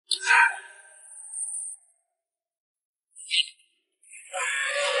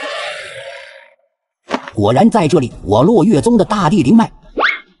果然在这里，我落月宗的大地灵脉。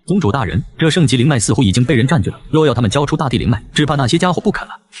宗主大人，这圣级灵脉似乎已经被人占据了，若要他们交出大地灵脉，只怕那些家伙不肯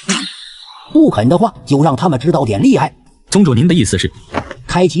了。不肯的话，就让他们知道点厉害。宗主，您的意思是？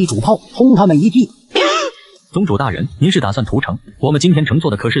开启主炮，轰他们一记。宗主大人，您是打算屠城？我们今天乘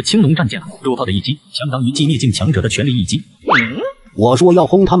坐的可是青龙战舰啊，主炮的一击相当于击灭境强者的全力一击。我说要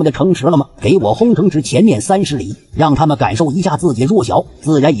轰他们的城池了吗？给我轰城池前面30里，让他们感受一下自己弱小，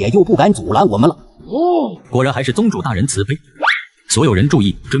自然也就不敢阻拦我们了。果然还是宗主大人慈悲。所有人注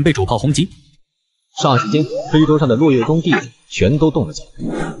意，准备主炮轰击。霎时间，非洲上的落月宗弟子全都动了脚。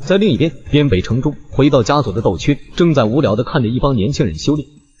在另一边，边北城中回到枷锁的豆缺正在无聊地看着一帮年轻人修炼。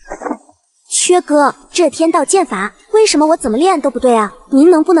缺哥，这天道剑法为什么我怎么练都不对啊？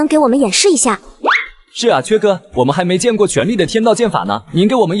您能不能给我们演示一下？是啊，缺哥，我们还没见过全力的天道剑法呢，您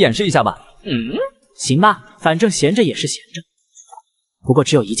给我们演示一下吧。行吧，反正闲着也是闲着。不过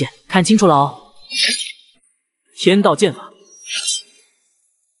只有一件，看清楚了哦。天道剑法。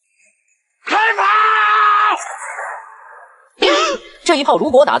开炮！这一炮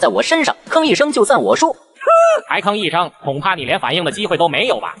如果打在我身上，吭一声就算我输。还吭一声，恐怕你连反应的机会都没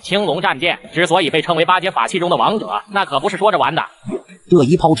有吧？青龙战舰之所以被称为8阶法器中的王者，那可不是说着玩的。这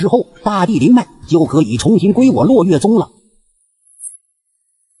一炮之后，大地灵脉就可以重新归我落月宗了。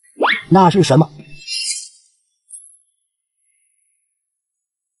那是什么？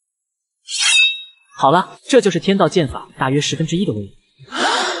好了，这就是天道剑法大约1/10的威力。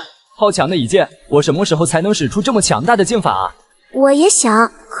好强的一剑！我什么时候才能使出这么强大的剑法啊？我也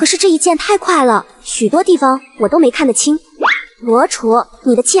想，可是这一剑太快了，许多地方我都没看得清。罗楚，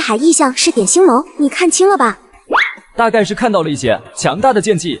你的气海异象是点星眸，你看清了吧？大概是看到了一些强大的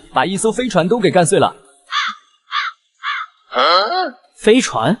剑气，把一艘飞船都给干碎了。飞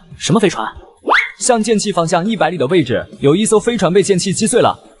船？什么飞船？向剑气方向100里的位置，有一艘飞船被剑气击碎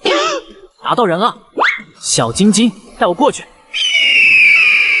了。打到人了！小晶晶，带我过去。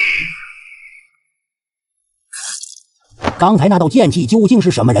刚才那道剑气究竟是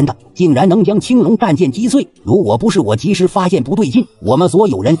什么人的？竟然能将青龙战舰击碎！如果不是我及时发现不对劲，我们所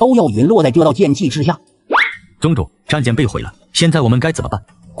有人都要陨落在这道剑气之下。宗主，战舰被毁了，现在我们该怎么办？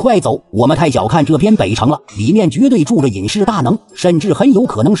快走！我们太小看这片北城了，里面绝对住着隐世大能，甚至很有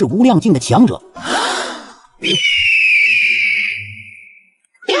可能是无量境的强者。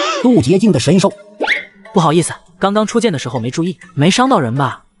渡劫境的神兽。不好意思，刚刚出剑的时候没注意，没伤到人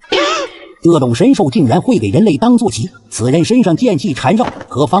吧？这种神兽竟然会给人类当坐骑，此人身上剑气缠绕，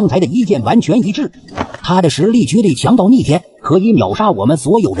和方才的一剑完全一致。他的实力绝对强到逆天，可以秒杀我们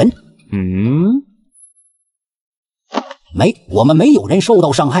所有人。我们没有人受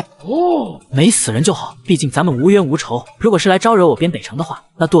到伤害。没死人就好，毕竟咱们无冤无仇。如果是来招惹我边北城的话，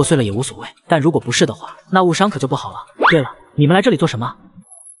那剁碎了也无所谓。但如果不是的话，那误伤可就不好了。对了，你们来这里做什么？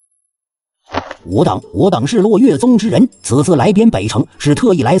我等是落月宗之人，此次来边北城是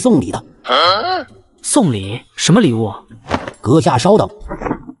特意来送礼的。送礼？什么礼物？阁下稍等，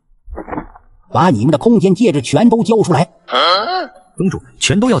把你们的空间戒指全都交出来。宗主，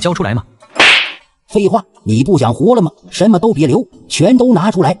全都要交出来吗？废话，你不想活了吗？什么都别留，全都拿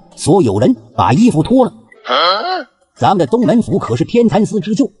出来！所有人把衣服脱了。咱们的东门府可是天蚕丝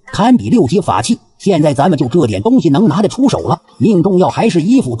之旧，堪比6阶法器。现在咱们就这点东西能拿得出手了，命重要还是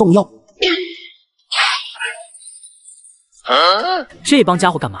衣服重要？这帮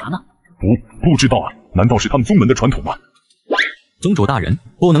家伙干嘛呢？不知道啊，难道是他们宗门的传统吗？宗主大人，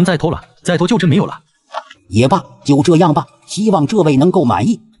不能再拖了，再拖就真没有了。也罢，就这样吧，希望这位能够满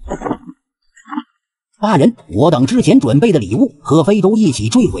意。大人，我等之前准备的礼物和非洲一起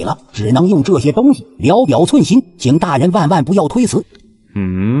坠毁了，只能用这些东西聊表寸心，请大人万万不要推辞。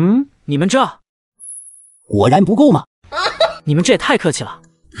你们这果然不够吗？你们这也太客气了。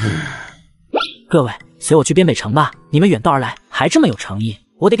各位，随我去边北城吧。你们远道而来，还这么有诚意，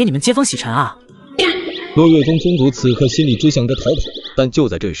我得给你们接风洗尘啊。落月宗宗主此刻心里只想着逃跑，但就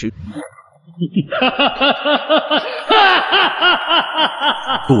在这时，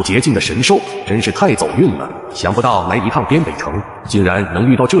渡劫境的神兽真是太走运了，想不到来一趟边北城，竟然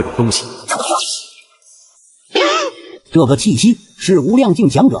能遇到这种东西。这个气息是无量境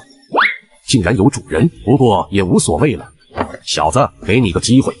强者，竟然有主人，不过也无所谓了。小子，给你个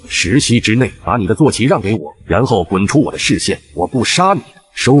机会，10息之内把你的坐骑让给我，然后滚出我的视线，我不杀你。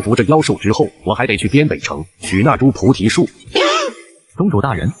收服这妖兽之后，我还得去边北城取那株菩提树。宗主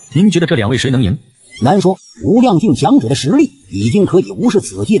大人，您觉得这2位谁能赢？难说，无量境强者的实力已经可以无视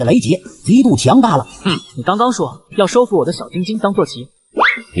此界的雷劫，极度强大了。你刚刚说要收服我的小晶晶当坐骑，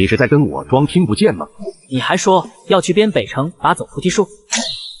你是在跟我装听不见吗？你还说要去边北城拔走菩提树。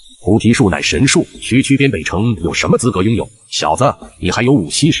菩提树乃神树，区区边北城有什么资格拥有？小子，你还有5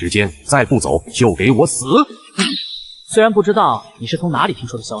息时间，再不走就给我死！虽然不知道你是从哪里听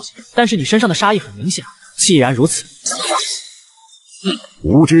说的消息，但是你身上的杀意很明显。既然如此，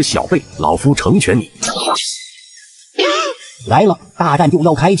无知小辈，老夫成全你！来了，大战就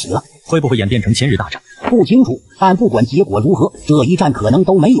要开启了，会不会演变成千日大战？不清楚，但不管结果如何，这一战可能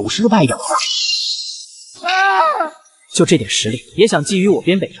都没有失败者。就这点实力，也想觊觎我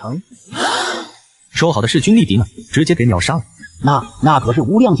边北城？说好的势均力敌呢？直接给秒杀了。那可是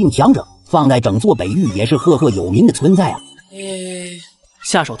无量境强者，放在整座北域也是赫赫有名的存在啊。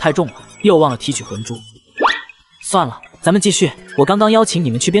下手太重了，又忘了提取魂珠。算了，咱们继续。我刚刚邀请你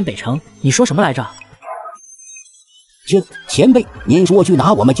们去边北城，你说什么来着？前辈，您说去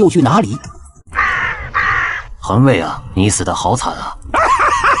哪我们就去哪里。恒卫啊，你死得好惨啊！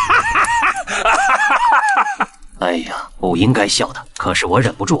哎呀，不应该笑的，可是我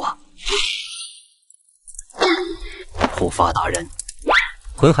忍不住啊。护法大人，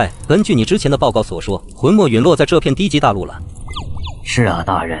魂海，根据你之前的报告所说，魂墨陨落在这片低级大陆了。是啊，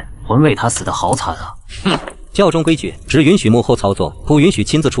大人，魂卫他死得好惨啊。哼，教中规矩，只允许幕后操作，不允许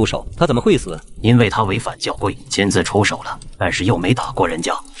亲自出手。他怎么会死？因为他违反教规，亲自出手了，但是又没打过人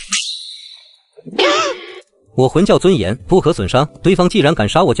家。我魂教尊严不可损伤，对方既然敢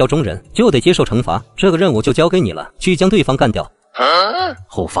杀我教中人，就得接受惩罚。这个任务就交给你了，去将对方干掉。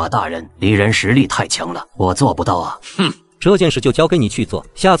护法大人，敌人实力太强了，我做不到啊。哼，这件事就交给你去做，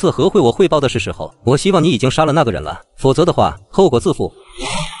下次和会我汇报的是时候。我希望你已经杀了那个人了，否则的话，后果自负。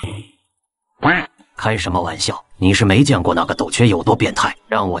开什么玩笑？你是没见过那个豆缺有多变态，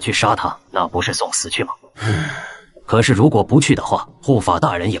让我去杀他，那不是送死去吗？可是如果不去的话，护法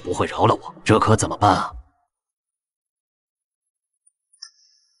大人也不会饶了我，这可怎么办啊？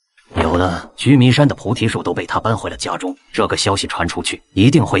有的，须弥山的菩提树都被他搬回了家中，这个消息传出去，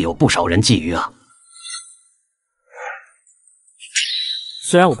一定会有不少人觊觎啊。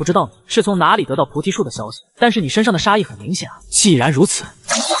虽然我不知道你是从哪里得到菩提树的消息，但是你身上的杀意很明显啊。既然如此，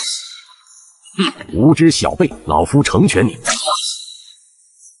无知小辈，老夫成全你！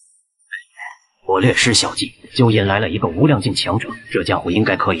我略施小计，就引来了一个无量境强者，这家伙应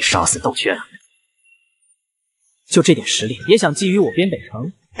该可以杀死豆缺了。就这点实力，也想觊觎我边北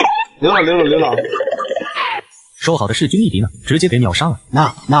城？刘老，说好的势均力敌呢？直接给秒杀了。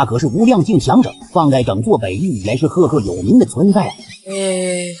那可是无量境强者，放在整座北域也是赫赫有名的存在啊。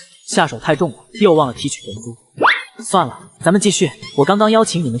下手太重了，又忘了提取魂珠。算了，咱们继续。我刚刚邀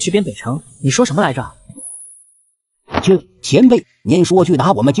请你们去边北城，你说什么来着？前辈，您说去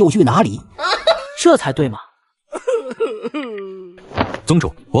哪我们就去哪里。这才对嘛。宗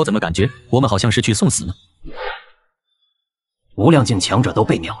主，我怎么感觉我们好像是去送死呢？无量境强者都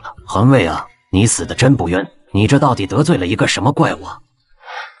被秒了，恒卫啊，你死得真不冤！你这到底得罪了一个什么怪物啊？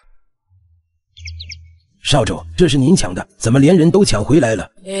少主，这是您抢的，怎么连人都抢回来了？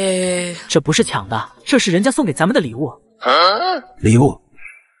这不是抢的，这是人家送给咱们的礼物。礼物？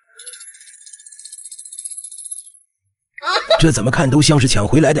这怎么看都像是抢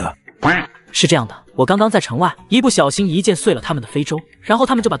回来的。是这样的，我刚刚在城外，一不小心一剑碎了他们的非洲，然后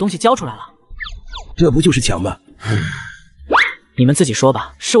他们就把东西交出来了。这不就是抢吗？你们自己说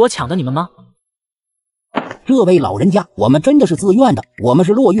吧，是我抢的你们吗？这位老人家，我们真的是自愿的，我们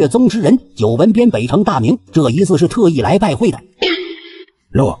是落月宗之人，久闻边北城大名，这一次是特意来拜会的。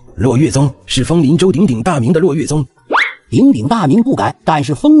落月宗是枫林州鼎鼎大名的落月宗，鼎鼎大名不敢，但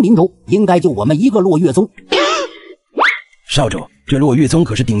是枫林州应该就我们一个落月宗。少主，这落月宗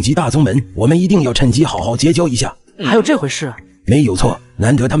可是顶级大宗门，我们一定要趁机好好结交一下。还有这回事？没有错，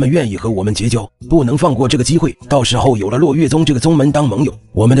难得他们愿意和我们结交，不能放过这个机会。到时候有了落月宗这个宗门当盟友，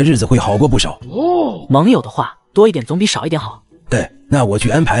我们的日子会好过不少。盟友的话，多一点总比少一点好。对，那我去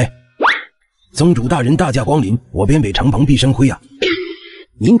安排。宗主大人大驾光临，我边北城蓬荜生辉啊！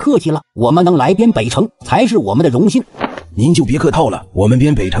您客气了，我们能来边北城才是我们的荣幸。您就别客套了，我们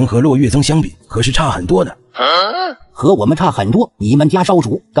边北城和落月宗相比，可是差很多呢。和我们差很多？你们家少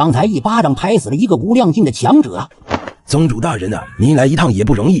主刚才一巴掌拍死了一个无量境的强者啊！宗主大人啊，您来一趟也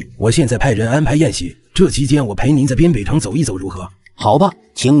不容易，我现在派人安排宴席，这期间我陪您在边北城走一走如何？好吧，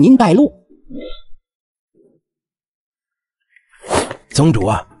请您带路。宗主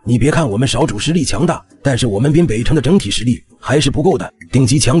啊，你别看我们少主实力强大，但是我们边北城的整体实力还是不够的，顶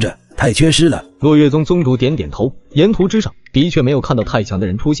级强者太缺失了。落月宗宗主点点头，沿途之上的确没有看到太强的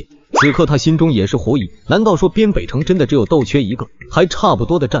人出现。此刻他心中也是狐疑，难道说边北城真的只有豆缺一个，还差不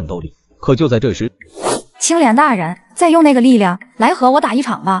多的战斗力？可就在这时，青莲大人，再用那个力量来和我打一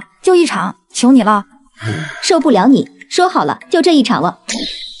场吧，就一场，求你了。受不了你，说好了就这一场了。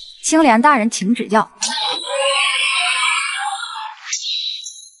青莲大人请指教。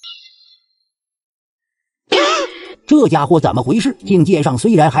这家伙怎么回事？境界上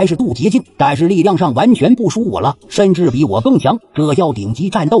虽然还是渡劫境，但是力量上完全不输我了，甚至比我更强，这叫顶级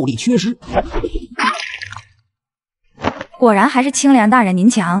战斗力缺失。果然还是青莲大人您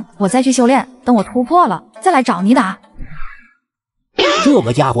强，我再去修炼，等我突破了再来找你打。这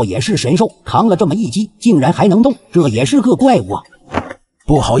个家伙也是神兽，扛了这么一击，竟然还能动，这也是个怪物啊！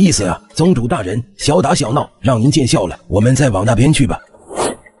不好意思啊，宗主大人，小打小闹，让您见笑了，我们再往那边去吧。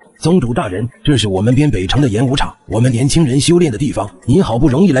宗主大人，这是我们边北城的演武场，我们年轻人修炼的地方，您好不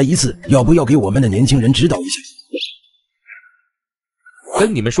容易来一次，要不要给我们的年轻人指导一下？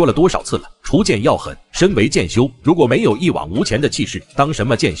跟你们说了多少次了，除剑要狠，身为剑修，如果没有一往无前的气势，当什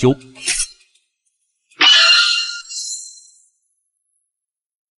么剑修？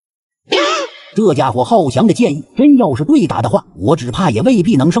这家伙好强的剑意，真要是对打的话，我只怕也未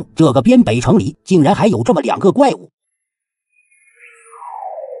必能胜。这个边北城里竟然还有这么2个怪物。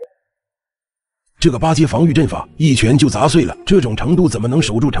这个8阶防御阵法一拳就砸碎了，这种程度怎么能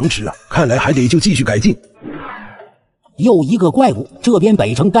守住城池啊？看来还得就继续改进。又一个怪物，这边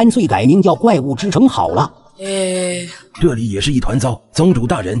北城干脆改名叫怪物之城好了。这里也是一团糟，宗主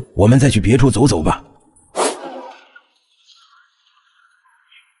大人，我们再去别处走走吧。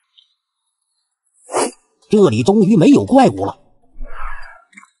这里终于没有怪物了。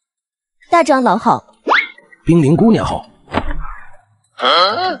大长老好，冰灵姑娘好。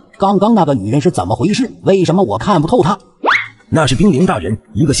刚刚那个女人是怎么回事？为什么我看不透她？那是冰灵大人，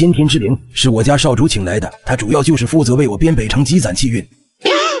一个先天之灵，是我家少主请来的，他主要就是负责为我边北城积攒气运。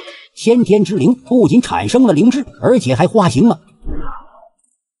先天之灵不仅产生了灵智，而且还化形了。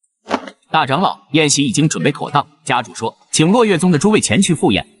大长老，宴席已经准备妥当，家主说，请落月宗的诸位前去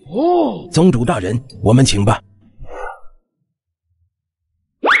赴宴。宗主大人，我们请吧。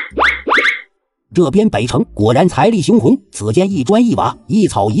这边北城果然财力雄浑，此间一砖一瓦、一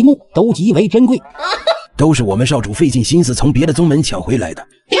草一木都极为珍贵，都是我们少主费尽心思从别的宗门抢回来的。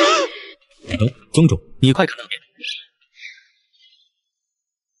宗主，你快看那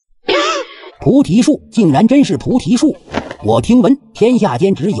边，菩提树竟然真是菩提树！我听闻天下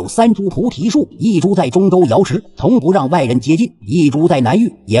间只有3株菩提树，一株在中州瑶池，从不让外人接近；一株在南域，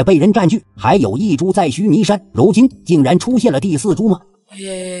也被人占据；还有一株在须弥山。如今竟然出现了第4株吗？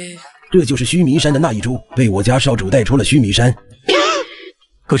这就是须弥山的那一株，被我家少主带出了须弥山。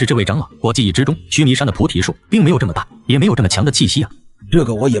可是这位长老，我记忆之中，须弥山的菩提树并没有这么大，也没有这么强的气息啊。这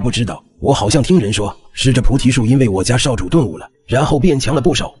个我也不知道，我好像听人说，是这菩提树因为我家少主顿悟了，然后变强了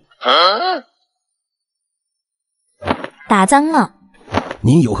不少。大长老，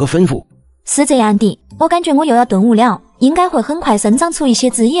您有何吩咐？是这样的，我感觉我又要顿悟了，应该会很快生长出一些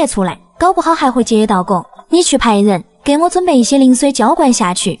枝叶出来，搞不好还会结到果。你去派人给我准备一些灵水浇灌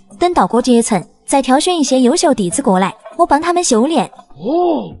下去，等到果结成，再挑选一些优秀弟子过来，我帮他们修炼。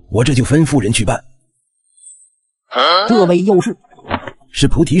我这就吩咐人去办。这位又是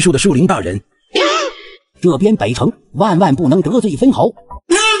菩提树的树灵大人。这边北城万万不能得罪分毫。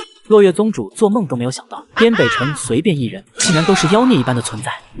落月宗主做梦都没有想到，边北城随便一人竟然都是妖孽一般的存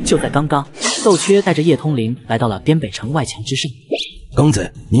在。就在刚刚，豆缺带着叶通灵来到了边北城外墙之上。公子，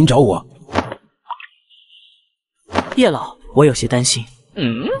您找我？叶老，我有些担心。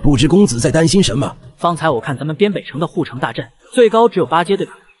不知公子在担心什么？方才我看咱们边北城的护城大阵，最高只有8阶，对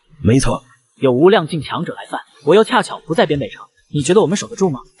吧？没错，有无量境强者来犯，我又恰巧不在边北城，你觉得我们守得住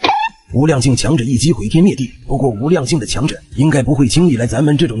吗？无量境强者一击毁天灭地，不过无量境的强者应该不会轻易来咱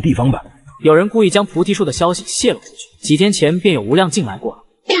们这种地方吧？有人故意将菩提树的消息泄露出去，几天前便有无量境来过了。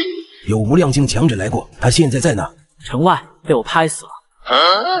有无量境强者来过，他现在在哪？城外被我拍死了。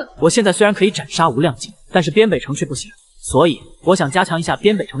我现在虽然可以斩杀无量境，但是边北城却不行，所以我想加强一下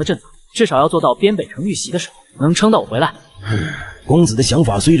边北城的阵法，至少要做到边北城遇袭的时候能撑到我回来。公子的想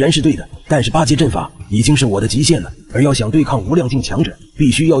法虽然是对的，但是8阶阵法已经是我的极限了，而要想对抗无量境强者，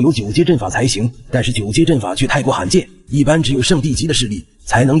必须要有9阶阵法才行。但是9阶阵法却太过罕见，一般只有圣地级的势力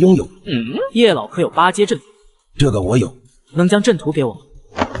才能拥有。叶老可有8阶阵法？这个我有。能将阵图给我吗？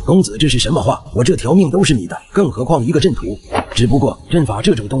公子这是什么话？我这条命都是你的，更何况一个阵图？只不过阵法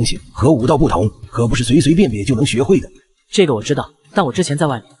这种东西和武道不同，可不是随随便便就能学会的。这个我知道，但我之前在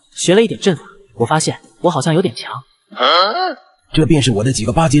外面学了一点阵法，我发现我好像有点强。这便是我的几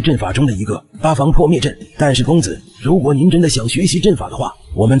个8阶阵法中的一个8防破灭阵。但是公子，如果您真的想学习阵法的话，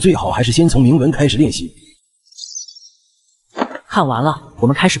我们最好还是先从铭文开始练习。看完了，我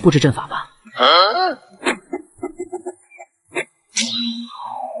们开始布置阵法吧。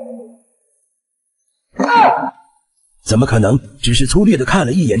怎么可能？只是粗略的看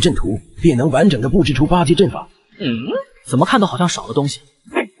了一眼阵图，便能完整的布置出8阶阵法？怎么看都好像少了东西。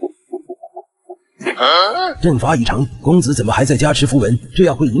阵法已成，公子怎么还在加持符文？这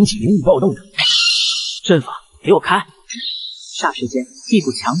样会引起灵异暴动的。阵法给我开！霎时间，一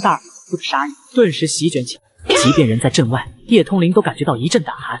股强大而恐怖的杀意顿时席卷起来，即便人在阵外，叶通灵都感觉到一阵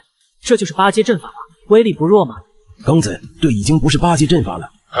胆寒。这就是八阶阵法吗？威力不弱吗？公子，这已经不是八阶阵法了。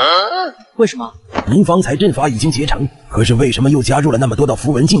为什么？您方才阵法已经结成，可是为什么又加入了那么多道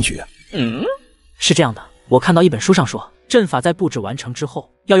符文进去啊？是这样的，我看到一本书上说，阵法在布置完成之后，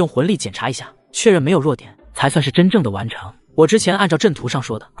要用魂力检查一下，确认没有弱点，才算是真正的完成。我之前按照阵图上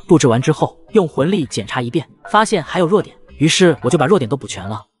说的，布置完之后用魂力检查一遍，发现还有弱点，于是我就把弱点都补全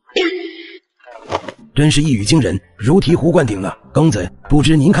了。真是一语惊人，如醍醐灌顶了。公子，不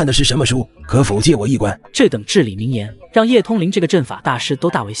知您看的是什么书，可否借我一观？这等至理名言，让叶通灵这个阵法大师都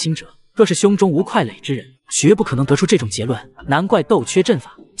大为心折。若是胸中无块垒之人，绝不可能得出这种结论。难怪豆缺阵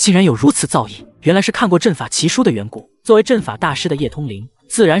法竟然有如此造诣，原来是看过阵法奇书的缘故。作为阵法大师的叶通灵，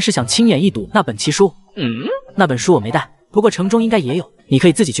自然是想亲眼一睹那本奇书。那本书我没带，不过城中应该也有，你可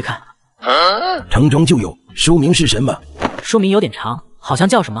以自己去看。城中就有，书名是什么？书名有点长，好像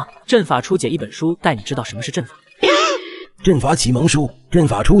叫什么《阵法初解》一本书，带你知道什么是阵法。阵法启蒙书，阵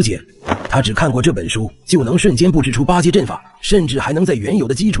法初解。他只看过这本书，就能瞬间布置出八阶阵法，甚至还能在原有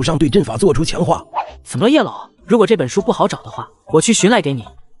的基础上对阵法做出强化。怎么了，叶老？如果这本书不好找的话，我去寻来给你。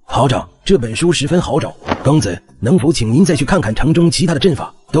好找，这本书十分好找。公子，能否请您再去看看城中其他的阵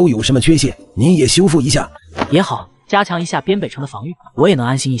法都有什么缺陷，您也修复一下。也好，加强一下边北城的防御，我也能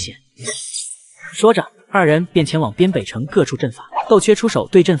安心一些。说着，二人便前往边北城各处阵法。豆缺出手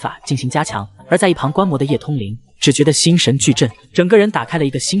对阵法进行加强，而在一旁观摩的叶通灵只觉得心神俱震，整个人打开了一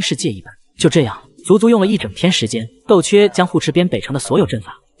个新世界一般。就这样，足足用了一整天时间，豆缺将护持边北城的所有阵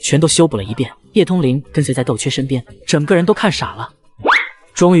法全都修补了一遍。叶通灵跟随在豆缺身边，整个人都看傻了。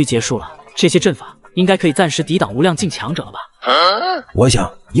终于结束了，这些阵法应该可以暂时抵挡无量境强者了吧？我想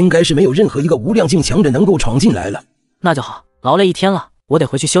应该是没有任何一个无量境强者能够闯进来了。那就好，劳累一天了，我得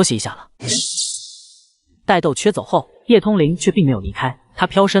回去休息一下了。待豆缺走后，叶通灵却并没有离开，他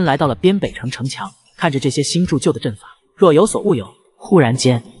飘身来到了边北城城墙，看着这些新铸就的阵法，若有所悟有。忽然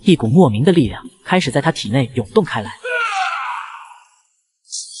间，一股莫名的力量开始在他体内涌动开来。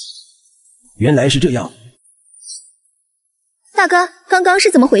原来是这样。大哥，刚刚是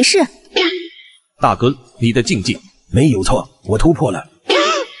怎么回事？大哥，你的境界没有错，我突破了。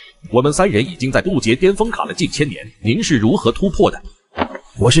我们三人已经在渡劫巅峰卡了近1000年，您是如何突破的？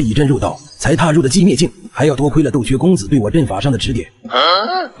我是以阵入道，才踏入的寂灭境，还要多亏了豆缺公子对我阵法上的指点。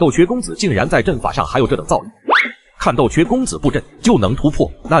豆缺公子竟然在阵法上还有这等造诣，看豆缺公子布阵就能突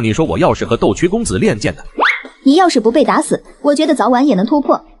破，那你说我要是和豆缺公子练剑呢？你要是不被打死，我觉得早晚也能突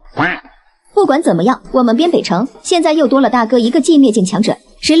破。不管怎么样，我们边北城现在又多了大哥一个寂灭境强者，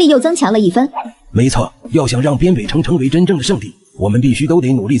实力又增强了1分。没错，要想让边北城成为真正的圣地，我们必须都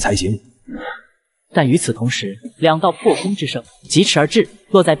得努力才行。但与此同时，2道破空之声疾驰而至，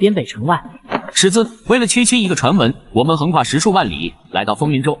落在边北城外。师尊，为了区区一个传闻，我们横跨10数万里来到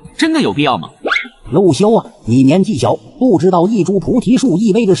风云州，真的有必要吗？陆修啊，你年纪小，不知道一株菩提树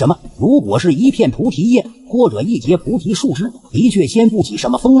意味着什么。如果是一片菩提叶，或者一节菩提树枝，的确掀不起什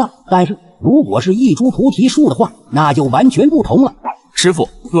么风浪。但是如果是一株菩提树的话，那就完全不同了。师傅，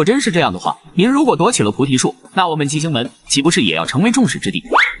若真是这样的话，您如果夺取了菩提树，那我们七星门岂不是也要成为众矢之的？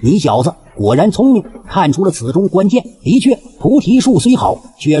你小子果然聪明，看出了此中关键。的确，菩提树虽好，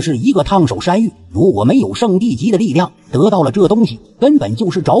却是一个烫手山芋。如果没有圣地级的力量，得到了这东西，根本就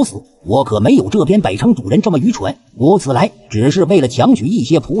是找死。我可没有这边北城主人这么愚蠢。我此来只是为了强取一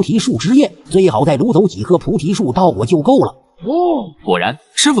些菩提树枝叶，最好再掳走几棵菩提树到我就够了。果然，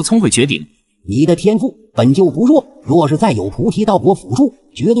师傅聪慧绝顶。你的天赋本就不弱，若是再有菩提道果辅助，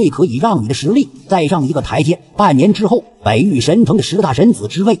绝对可以让你的实力再上一个台阶。半年之后，北域神城的10大神子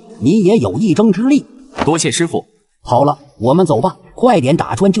之位，你也有一争之力。多谢师傅。好了，我们走吧，快点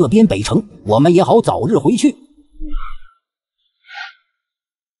打穿这边北城，我们也好早日回去。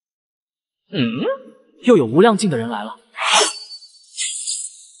又有无量境的人来了。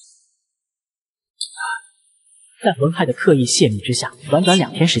在文害的刻意泄密之下，短短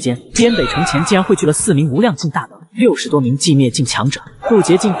2天时间，边北城前竟然汇聚了4名无量境大德，60多名寂灭境强者，渡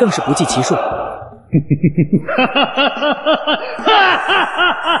劫境更是不计其数。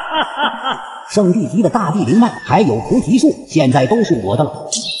圣地级的大地灵脉还有菩提树，现在都是我的了。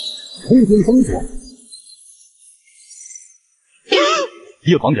空间封锁。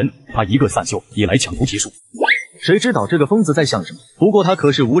叶狂人，他一个散修也来抢菩提树。谁知道这个疯子在想什么？不过他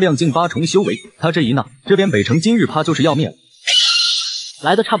可是无量境8重修为，他这一闹，这边北城今日怕就是要灭了。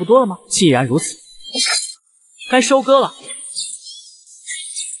来的差不多了吗？既然如此，该收割了。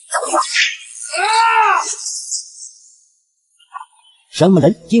什么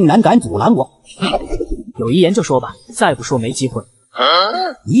人竟然敢阻拦我？有遗言就说吧，再不说没机会。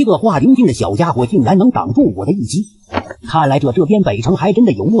一个化灵境的小家伙竟然能挡住我的一击，看来这边北城还真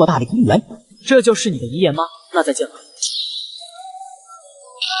的有莫大的机缘。这就是你的遗言吗？那再见了。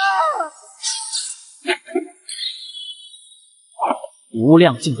无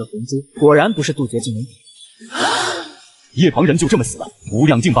量境的魂珠，果然不是渡劫技能。夜旁人就这么死了，无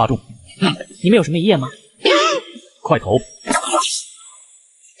量境8中。你们有什么遗言吗？快投！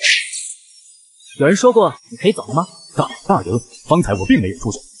有人说过你可以走了吗？大人，方才我并没有出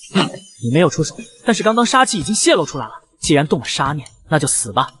手。你没有出手，但是刚刚杀气已经泄露出来了。既然动了杀念，那就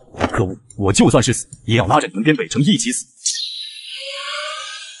死吧。可恶，我就算是死，也要拉着你们边北城一起死。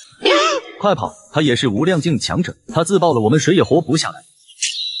快跑！他也是无量境强者，他自爆了，我们谁也活不下来。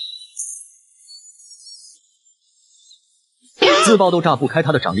自爆都炸不开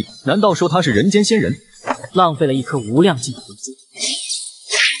他的掌力，难道说他是人间仙人？浪费了一颗无量境的魂珠。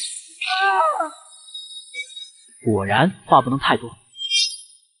果然话不能太多。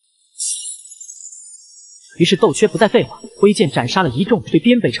于是豆缺不再废话，挥剑斩杀了一众对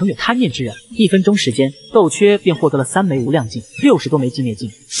边北城有贪念之人。1分钟时间，豆缺便获得了3枚无量境、60多枚寂灭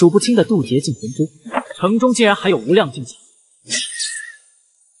境、数不清的渡劫境魂珠。城中竟然还有无量境强。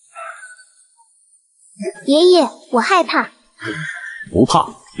爷爷，我害怕。不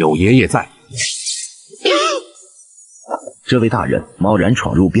怕，有爷爷在。这位大人贸然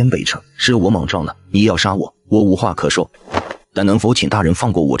闯入边北城，是我莽撞了。你要杀我，我无话可说。但能否请大人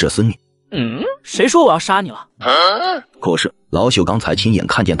放过我这孙女？谁说我要杀你了？可是老朽刚才亲眼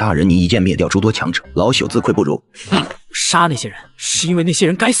看见大人你一剑灭掉诸多强者，老朽自愧不如。杀那些人是因为那些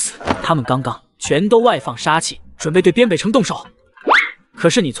人该死，他们刚刚全都外放杀气，准备对边北城动手。可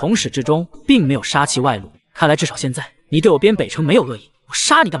是你从始至终并没有杀气外露，看来至少现在你对我边北城没有恶意。我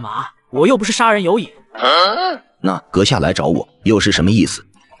杀你干嘛？我又不是杀人有瘾。那阁下来找我又是什么意思？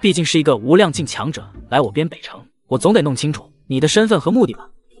毕竟是一个无量境强者来我边北城，我总得弄清楚你的身份和目的吧。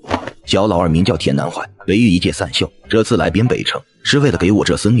小老二名叫田南怀，为玉一介散秀，这次来边北城是为了给我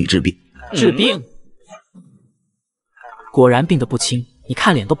这孙女治病。治病？果然病得不轻，你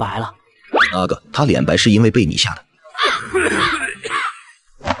看脸都白了。那个，他脸白是因为被你吓的。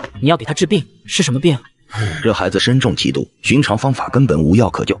你要给他治病，是什么病？这孩子身中奇毒，寻常方法根本无药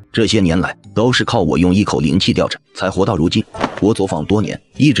可救，这些年来都是靠我用一口灵气吊着才活到如今。我走访多年，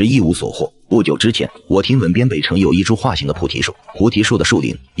一直一无所获。不久之前，我听闻边北城有一株化形的菩提树，菩提树的树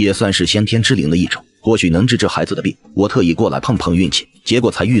灵也算是先天之灵的一种，或许能治这孩子的病。我特意过来碰碰运气，结果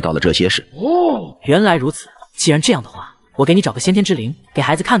才遇到了这些事。原来如此，既然这样的话，我给你找个先天之灵，给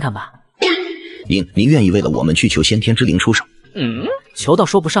孩子看看吧。您愿意为了我们去求先天之灵出手？求倒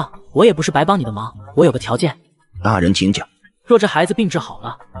说不上，我也不是白帮你的忙。我有个条件。大人请讲。若这孩子病治好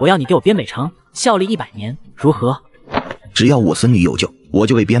了，我要你给我边北城效力100年，如何？只要我孙女有救，我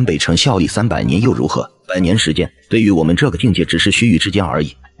就为边北城效力300年又如何？100年时间，对于我们这个境界只是须臾之间而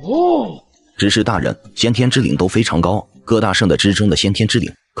已。只是大人，先天之灵都非常高傲，各大圣的之中的先天之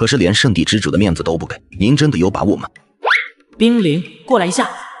灵，可是连圣地之主的面子都不给。您真的有把握吗？冰灵，过来一下。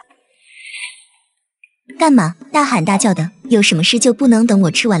干嘛大喊大叫的？有什么事就不能等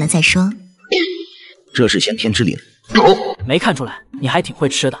我吃完了再说？这是先天之灵。没看出来，你还挺会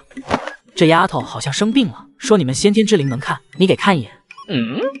吃的。这丫头好像生病了，说你们先天之灵能看，你给看一眼。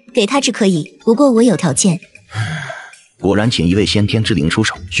给他治可以，不过我有条件。果然，请一位先天之灵出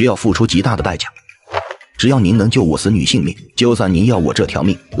手，需要付出极大的代价。只要您能救我孙女性命，就算您要我这条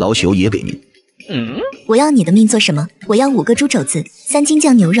命，老朽也给您。我要你的命做什么？我要5个猪肘子，3斤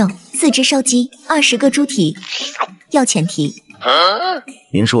酱牛肉，4只烧鸡，20个猪蹄，要前提。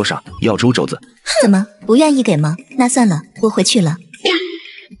您说啥？要猪肘子？怎么不愿意给吗？那算了，我回去了。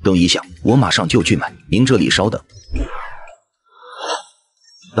等一下，我马上就去买，您这里稍等。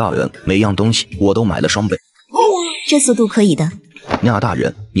大人，每样东西我都买了双倍。这速度可以的。那大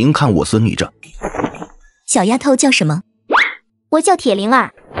人，您看我孙女这小丫头叫什么？我叫铁灵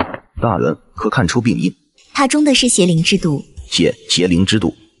儿。大人可看出病因？她中的是邪灵之毒。邪灵之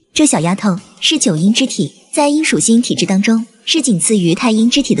毒。这小丫头是九阴之体，在阴属性体质当中是仅次于太阴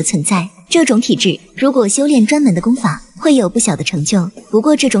之体的存在。这种体质如果修炼专门的功法，会有不小的成就。不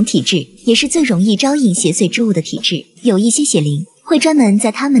过这种体质也是最容易招引邪祟之物的体质，有一些邪灵会专门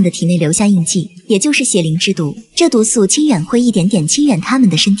在他们的体内留下印记，也就是邪灵之毒。这毒素侵染会一点点侵染他们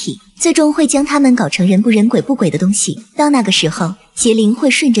的身体，最终会将他们搞成人不人鬼不鬼的东西。到那个时候，邪灵会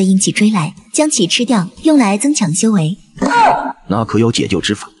顺着印记追来，将其吃掉，用来增强修为。那可有解救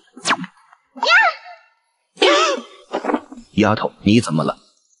之法？丫头，你怎么了？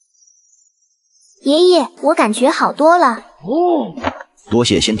爷爷，我感觉好多了。多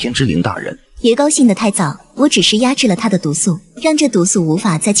谢先天之灵大人。别高兴得太早，我只是压制了他的毒素，让这毒素无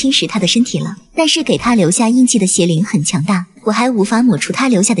法再侵蚀他的身体了。但是给他留下印记的邪灵很强大，我还无法抹除他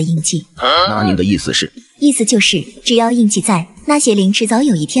留下的印记。那您的意思是？意思就是，只要印记在，那邪灵迟早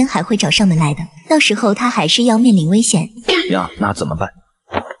有一天还会找上门来的，到时候他还是要面临危险。呀，那怎么办？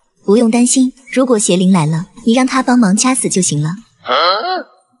不用担心，如果邪灵来了，你让他帮忙掐死就行了。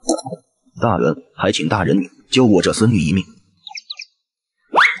大人，还请大人你救我这孙女一命。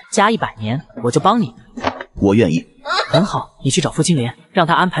加100年，我就帮你。我愿意。很好，你去找傅青莲，让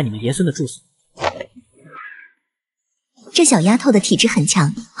他安排你们爷孙的住宿。这小丫头的体质很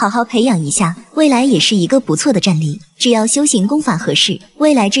强，好好培养一下，未来也是一个不错的战力。只要修行功法合适，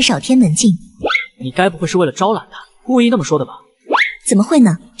未来至少天门境。你该不会是为了招揽他，故意那么说的吧？怎么会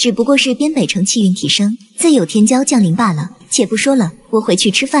呢？只不过是边北城气运提升，自有天骄降临罢了。且不说了，我回去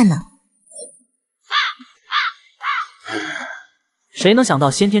吃饭了。谁能想到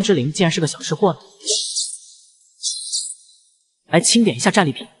先天之灵竟然是个小吃货呢？来清点一下战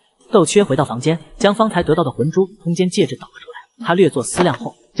利品。豆缺回到房间，将方才得到的魂珠通奸戒指导了出来。他略作思量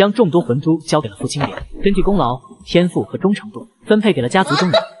后，将众多魂珠交给了傅青莲，根据功劳、天赋和忠诚度分配给了家族中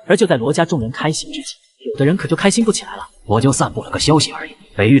人。而就在罗家众人开心之际，有的人可就开心不起来了。我就散布了个消息而已，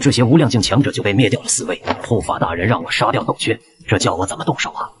北域这些无量境强者就被灭掉了4位。护法大人让我杀掉豆缺，这叫我怎么动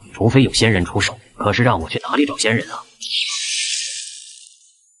手啊？除非有仙人出手，可是让我去哪里找仙人啊？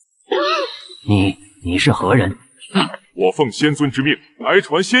你是何人？我奉仙尊之命来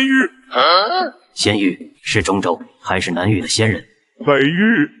传仙域。仙域是中州还是南域的仙人？北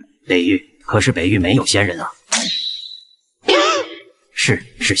域。北域，可是北域没有仙人啊。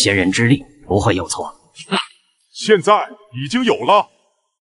是仙人之力，不会有错。现在已经有了。